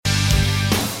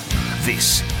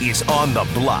This is On the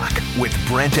Block with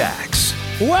Brent Axe.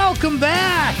 Welcome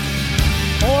back,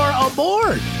 or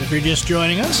aboard, if you're just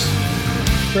joining us.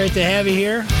 Great to have you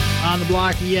here on the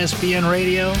Block, ESPN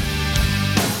Radio.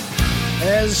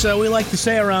 As we like to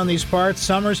say around these parts,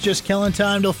 summer's just killing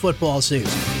time till football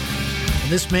season.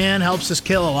 And this man helps us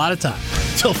kill a lot of time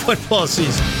till football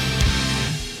season.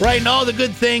 Right, and all the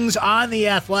good things on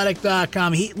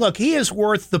theathletic.com. He is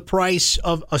worth the price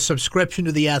of a subscription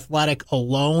to The Athletic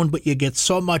alone, but you get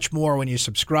so much more when you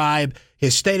subscribe.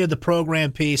 His State of the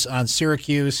Program piece on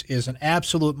Syracuse is an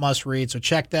absolute must-read, so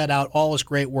check that out. All his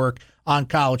great work on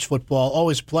college football.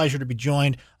 Always a pleasure to be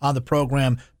joined on the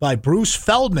program by Bruce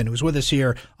Feldman, who's with us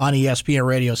here on ESPN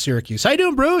Radio Syracuse. How you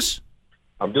doing, Bruce?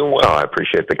 I'm doing well. I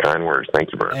appreciate the kind words.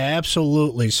 Thank you, Brent.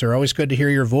 Absolutely, sir. Always good to hear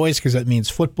your voice because that means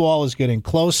football is getting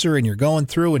closer and you're going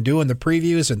through and doing the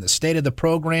previews and the state of the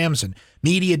programs and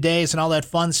media days and all that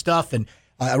fun stuff. And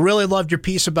I really loved your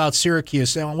piece about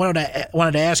Syracuse. And I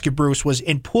wanted to ask you, Bruce, was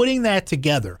in putting that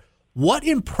together, what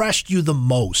impressed you the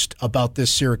most about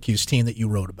this Syracuse team that you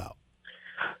wrote about?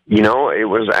 You know, it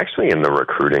was actually in the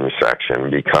recruiting section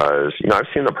because, I've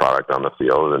seen the product on the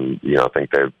field and, I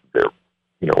think they're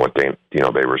what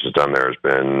Dino Babers has done there has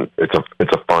been, it's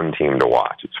a fun team to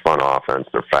watch. It's fun offense.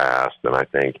 They're fast. And I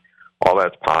think all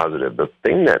that's positive. The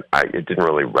thing that it didn't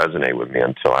really resonate with me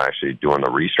until actually doing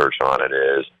the research on it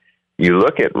is you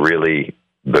look at really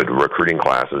the recruiting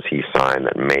classes he signed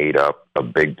that made up a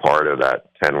big part of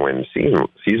that 10-win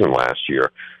season last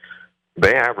year.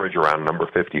 They average around number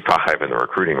 55 in the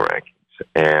recruiting rankings.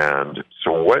 And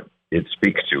so what it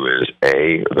speaks to is,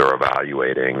 A, they're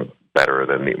evaluating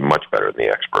much better than the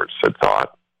experts had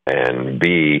thought, and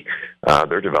B,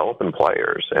 they're developing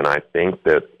players. And I think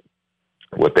that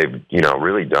what they've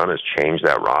really done is change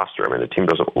that roster. I mean, the team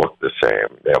doesn't look the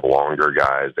same. They have longer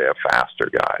guys, they have faster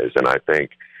guys, and I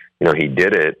think he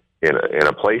did it in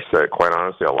a place that, quite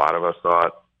honestly, a lot of us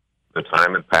thought the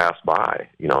time had passed by.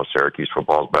 Syracuse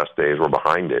football's best days were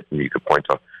behind it, and you could point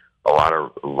to a lot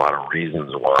of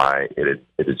reasons why it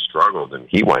had struggled. And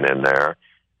he went in there.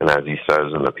 And as he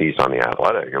says in the piece on The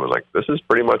Athletic, it was like, this is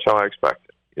pretty much how I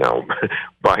expected.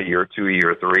 By year 2,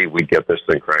 year 3, we get this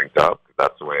thing cranked up.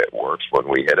 That's the way it works when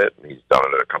we hit it. And he's done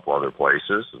it at a couple other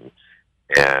places.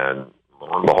 And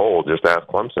lo and behold, just ask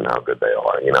Clemson how good they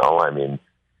are. I mean,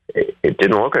 it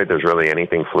didn't look like there's really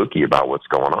anything fluky about what's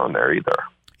going on there either.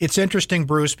 It's interesting,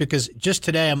 Bruce, because just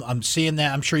today I'm seeing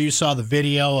that. I'm sure you saw the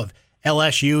video of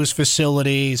LSU's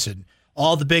facilities and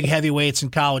all the big heavyweights in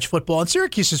college football. And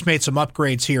Syracuse has made some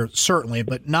upgrades here, certainly,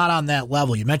 but not on that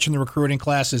level. You mentioned the recruiting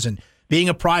classes and being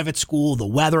a private school, the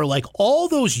weather, like all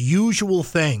those usual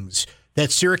things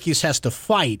that Syracuse has to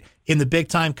fight in the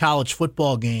big-time college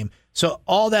football game. So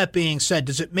all that being said,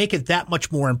 does it make it that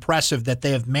much more impressive that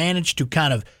they have managed to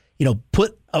kind of,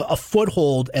 put a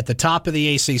foothold at the top of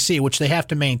the ACC, which they have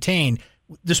to maintain,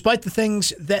 despite the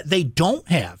things that they don't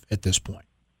have at this point?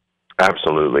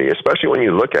 Absolutely, especially when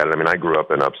you look at it. I mean, I grew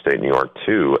up in upstate New York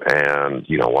too, and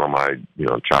one of my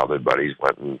childhood buddies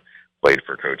went and played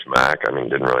for Coach Mack. I mean,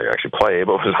 didn't really actually play,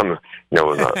 but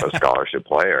was a scholarship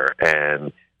player.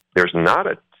 And there's not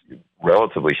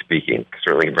relatively speaking,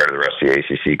 certainly compared to the rest of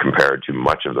the ACC, compared to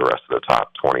much of the rest of the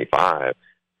top 25,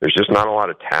 there's just not a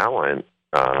lot of talent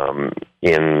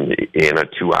in a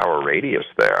 2-hour radius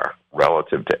there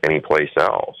relative to any place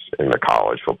else in the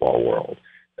college football world.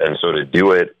 And so to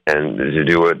do it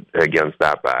against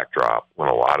that backdrop, when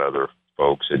a lot of other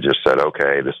folks had just said,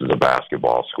 okay, this is a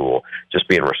basketball school, just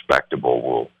being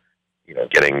respectable,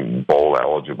 getting bowl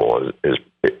eligible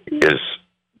is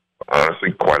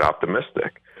honestly quite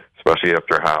optimistic, especially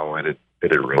after how it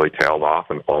had really tailed off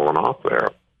and fallen off there.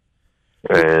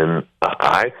 And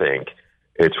I think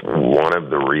it's one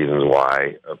of the reasons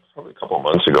why probably a couple of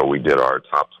months ago we did our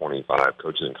top 25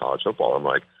 coaches in college football. I'm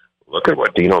like, look at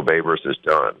what Dino Babers has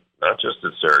done, not just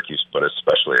at Syracuse, but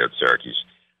especially at Syracuse.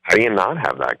 How do you not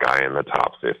have that guy in the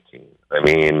top 15? I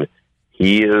mean,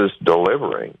 he is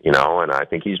delivering, and I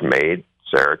think he's made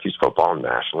Syracuse football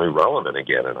nationally relevant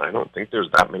again. And I don't think there's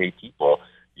that many people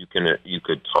you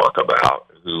could talk about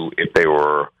who, if they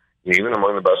were even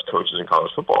among the best coaches in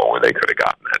college football, where they could have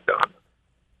gotten that done.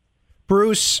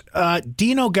 Bruce,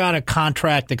 Dino got a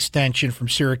contract extension from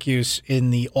Syracuse in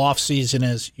the offseason,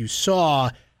 as you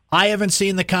saw. I haven't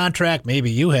seen the contract.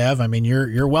 Maybe you have. I mean,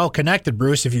 you're well connected,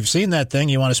 Bruce. If you've seen that thing,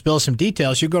 you want to spill some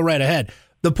details, you go right ahead.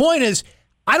 The point is,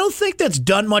 I don't think that's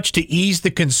done much to ease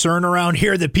the concern around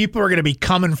here that people are going to be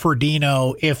coming for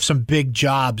Dino if some big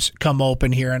jobs come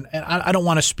open here. And I don't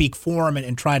want to speak for him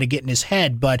and try to get in his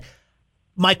head, but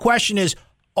my question is,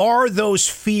 are those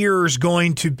fears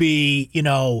going to be,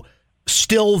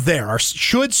 still there?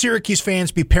 Should Syracuse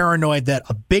fans be paranoid that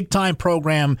a big-time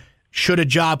program, should a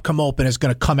job come open, is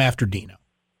going to come after Dino?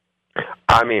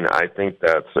 I mean, I think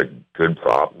that's a good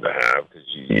problem to have because,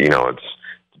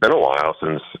 it's been a while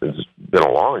it's been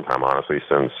a long time, honestly,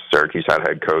 since Syracuse had a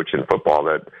head coach in football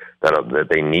that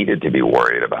they needed to be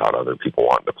worried about other people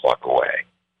wanting to pluck away,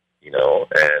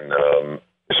 and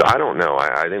so I don't know.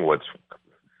 I think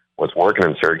what's working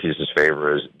in Syracuse's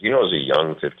favor is Dino's a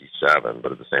young 57,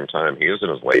 but at the same time, he was in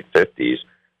his late 50s,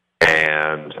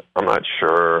 and I'm not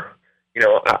sure.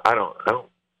 I don't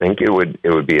think it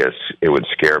would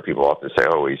scare people off to say,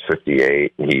 oh, he's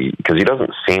 58, because he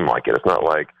doesn't seem like it. It's not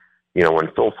like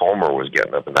when Phil Fulmer was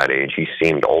getting up at that age, he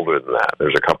seemed older than that.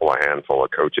 There's a handful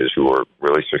of coaches who are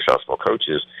really successful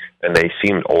coaches, and they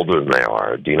seemed older than they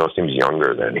are. Dino seems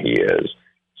younger than he is.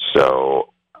 So,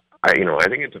 I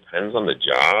think it depends on the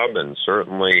job, and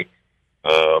certainly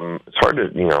it's hard to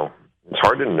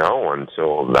know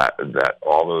until that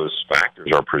all those factors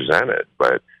are presented.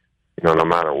 But no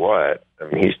matter what, I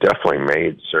mean, he's definitely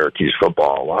made Syracuse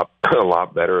football a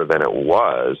lot better than it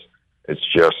was. It's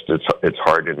just it's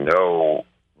hard to know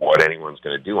what anyone's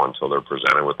going to do until they're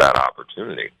presented with that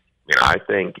opportunity. I mean, I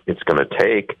think it's going to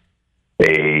take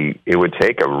it would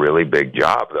take a really big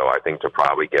job, though, I think, to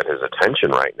probably get his attention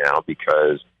right now,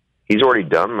 because he's already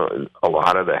done a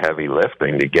lot of the heavy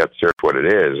lifting to get Syracuse what it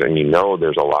is, and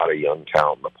there's a lot of young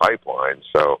talent in the pipeline.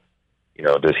 So,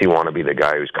 does he want to be the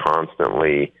guy who's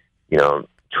constantly,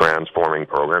 transforming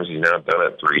programs? He's now done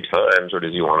it 3 times, or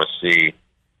does he want to see,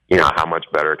 how much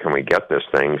better can we get this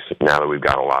thing now that we've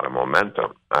got a lot of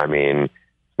momentum? I mean,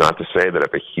 not to say that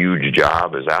if a huge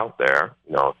job is out there,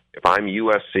 if I'm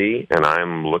USC and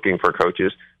I'm looking for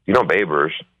coaches, Dino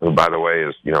Babers, who, by the way,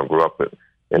 is, grew up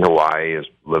in Hawaii, has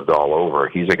lived all over,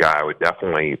 he's a guy I would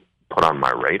definitely put on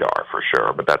my radar for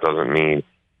sure, but that doesn't mean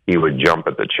he would jump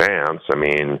at the chance. I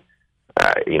mean,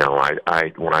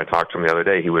 when I talked to him the other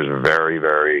day, he was very,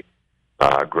 very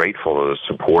grateful to the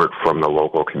support from the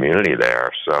local community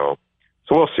there. So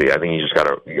we'll see. I think you just got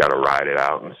to ride it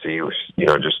out and see,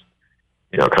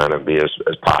 kind of be as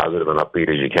positive and upbeat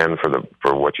as you can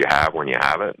for what you have when you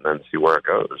have it, and then see where it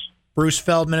goes. Bruce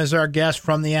Feldman is our guest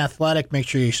from The Athletic. Make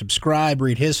sure you subscribe,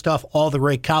 read his stuff, all the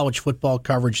great college football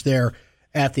coverage there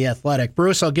at The Athletic.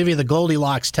 Bruce, I'll give you the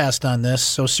Goldilocks test on this.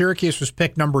 So Syracuse was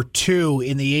picked number 2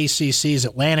 in the ACC's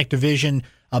Atlantic Division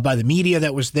by the media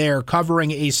that was there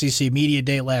covering ACC Media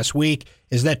Day last week.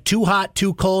 Is that too hot,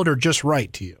 too cold, or just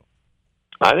right to you?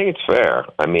 I think it's fair.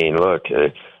 I mean, look,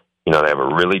 they have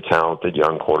a really talented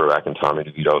young quarterback in Tommy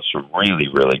DeVito, some really,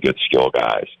 really good skill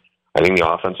guys. I think the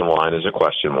offensive line is a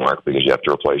question mark because you have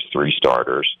to replace 3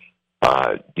 starters.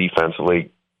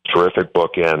 Defensively, terrific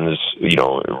bookends,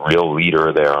 real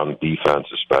leader there on defense,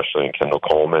 especially in Kendall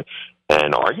Coleman.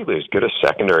 And arguably as good a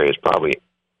secondary as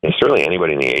certainly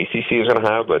anybody in the ACC is going to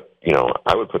have, but,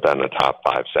 I would put that in the top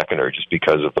 5 secondary just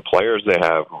because of the players they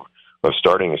have who have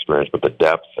starting experience, but the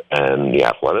depth and the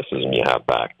athleticism you have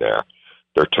back there.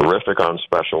 They're terrific on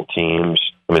special teams.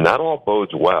 I mean, that all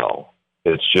bodes well.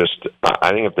 It's just,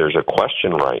 I think if there's a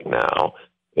question right now,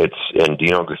 and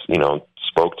Dino,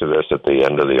 spoke to this at the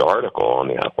end of the article on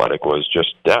The Athletic, was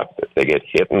just depth. If they get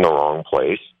hit in the wrong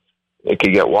place, it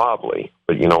could get wobbly.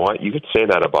 But you know what? You could say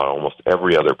that about almost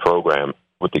every other program,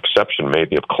 with the exception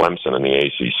maybe of Clemson in the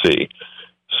ACC.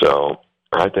 So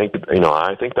I think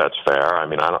that's fair. I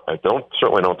mean, I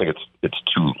certainly don't think it's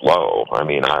too low. I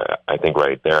mean, I think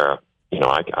right there,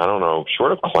 I don't know,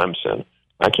 short of Clemson,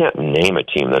 I can't name a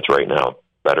team that's right now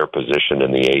better positioned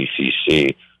in the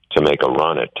ACC to make a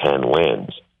run at 10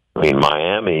 wins. I mean,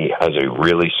 Miami has a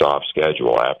really soft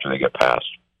schedule after they get past,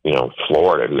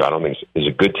 Florida, who I don't think is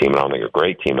a good team, and I don't think a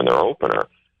great team in their opener.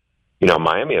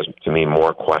 Miami has, to me,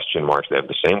 more question marks. They have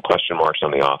the same question marks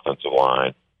on the offensive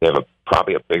line. They have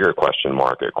probably a bigger question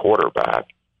mark at quarterback.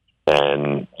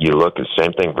 And you look at the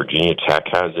same thing, Virginia Tech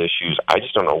has issues. I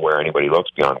just don't know where anybody looks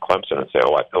beyond Clemson and say,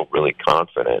 I feel really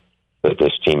confident that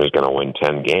this team is going to win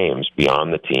 10 games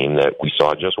beyond the team that we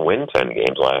saw just win 10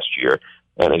 games last year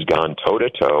and has gone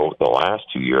toe-to-toe the last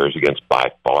 2 years against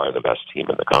by far the best team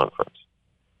in the conference.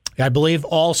 I believe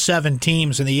all 7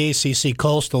 teams in the ACC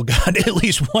Coastal got at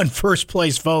least one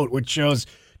first-place vote, which shows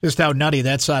just how nutty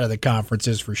that side of the conference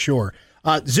is for sure.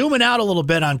 Zooming out a little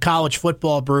bit on college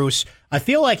football, Bruce, I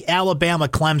feel like Alabama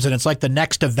Clemson, it's like the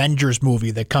next Avengers movie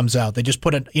that comes out. They just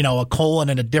put a colon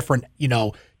in a different,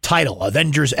 title,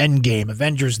 Avengers Endgame,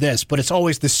 Avengers this, but it's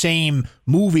always the same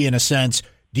movie in a sense.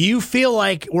 Do you feel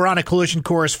like we're on a collision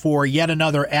course for yet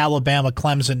another Alabama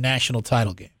Clemson national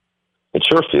title game? It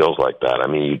sure feels like that. I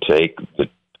mean, you take the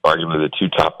arguably the two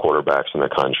top quarterbacks in the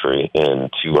country,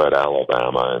 and two at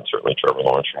Alabama, and certainly Trevor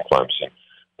Lawrence from Clemson.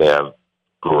 They have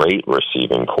great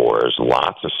receiving cores,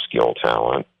 lots of skill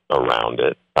talent around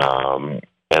it.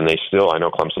 And they still, I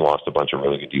know Clemson lost a bunch of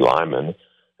really good D linemen,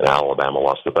 and Alabama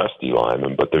lost the best D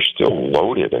linemen, but they're still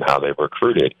loaded in how they've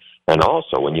recruited. And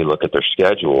also, when you look at their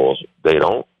schedules, they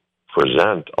don't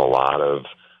present a lot of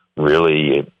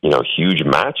really, huge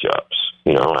matchups.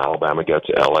 Alabama gets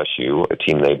LSU, a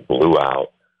team they blew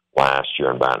out last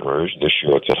year in Baton Rouge. This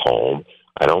year it's at home.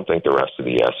 I don't think the rest of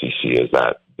the SEC is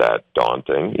that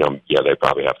daunting. They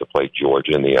probably have to play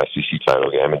Georgia in the SEC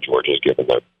title game, and Georgia's given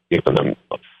them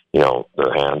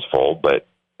their hands full. But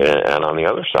and on the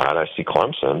other side, I see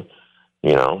Clemson.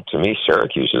 To me,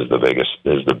 Syracuse is the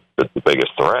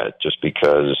biggest threat, just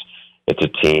because it's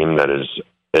a team that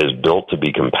is built to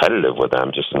be competitive with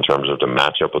them, just in terms of to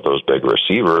match up with those big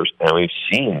receivers. And we've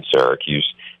seen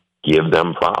Syracuse give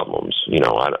them problems.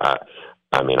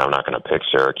 I mean, I'm not going to pick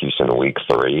Syracuse in week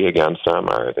 3 against them.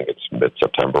 I think it's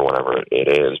mid-September, whenever it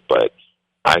is. But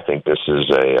I think this is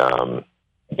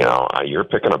you're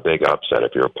picking a big upset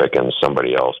if you're picking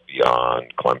somebody else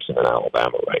beyond Clemson and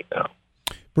Alabama right now.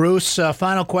 Bruce,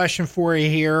 final question for you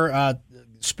here.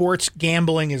 Sports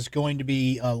gambling is going to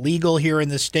be legal here in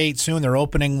the state soon. They're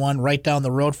opening one right down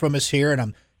the road from us here, and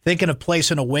I'm thinking of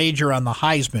placing a wager on the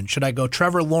Heisman. Should I go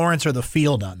Trevor Lawrence or the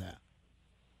field on that?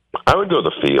 I would go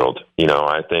the field.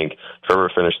 I think Trevor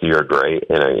finished the year great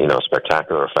in a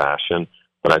spectacular fashion,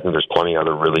 but I think there's plenty of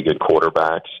other really good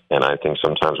quarterbacks, and I think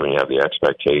sometimes when you have the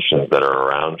expectations that are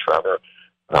around Trevor,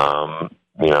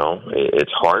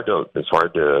 it's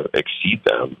hard to exceed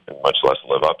them, much less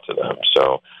live up to them.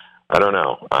 So I don't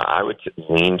know. I would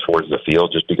lean towards the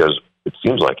field, just because it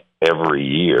seems like every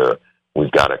year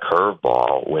we've got a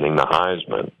curveball winning the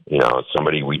Heisman. It's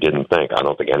somebody we didn't think. I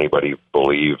don't think anybody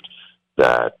believed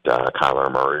that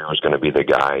Kyler Murray was going to be the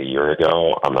guy a year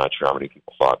ago. I'm not sure how many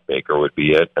people thought Baker would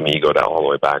be it. I mean, you go down all the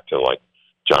way back to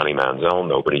Johnny Manziel.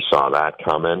 Nobody saw that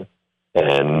coming.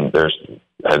 And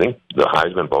I think the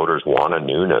Heisman voters want a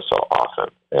newness often.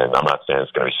 And I'm not saying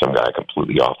it's going to be some guy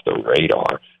completely off the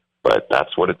radar, but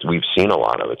that's what we've seen a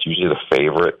lot of. It's usually the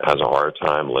favorite has a hard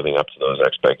time living up to those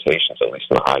expectations, at least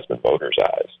in the Heisman voters'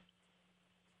 eyes.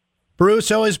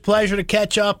 Bruce, always a pleasure to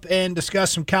catch up and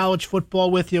discuss some college football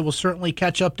with you. We'll certainly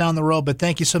catch up down the road, but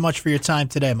thank you so much for your time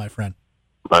today, my friend.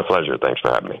 My pleasure. Thanks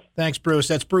for having me. Thanks, Bruce.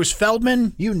 That's Bruce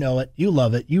Feldman. You know it. You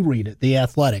love it. You read it. The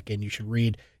Athletic, and you should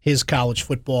read his college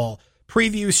football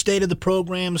preview, state of the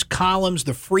programs, columns,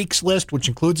 the Freaks list, which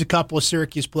includes a couple of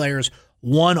Syracuse players,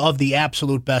 one of the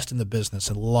absolute best in the business,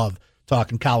 and love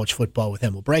talking college football with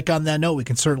him. We'll break on that note. We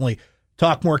can certainly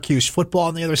talk more Cuse football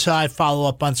on the other side, follow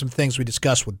up on some things we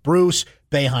discussed with Bruce,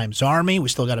 Boeheim's Army. We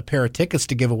still got a pair of tickets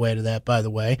to give away to that, by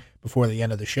the way, before the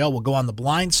end of the show. We'll go on the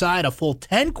blind side, a full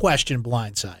 10-question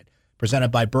blind side, presented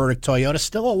by Burdick Toyota.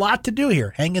 Still a lot to do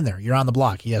here. Hang in there. You're on the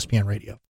block, ESPN Radio.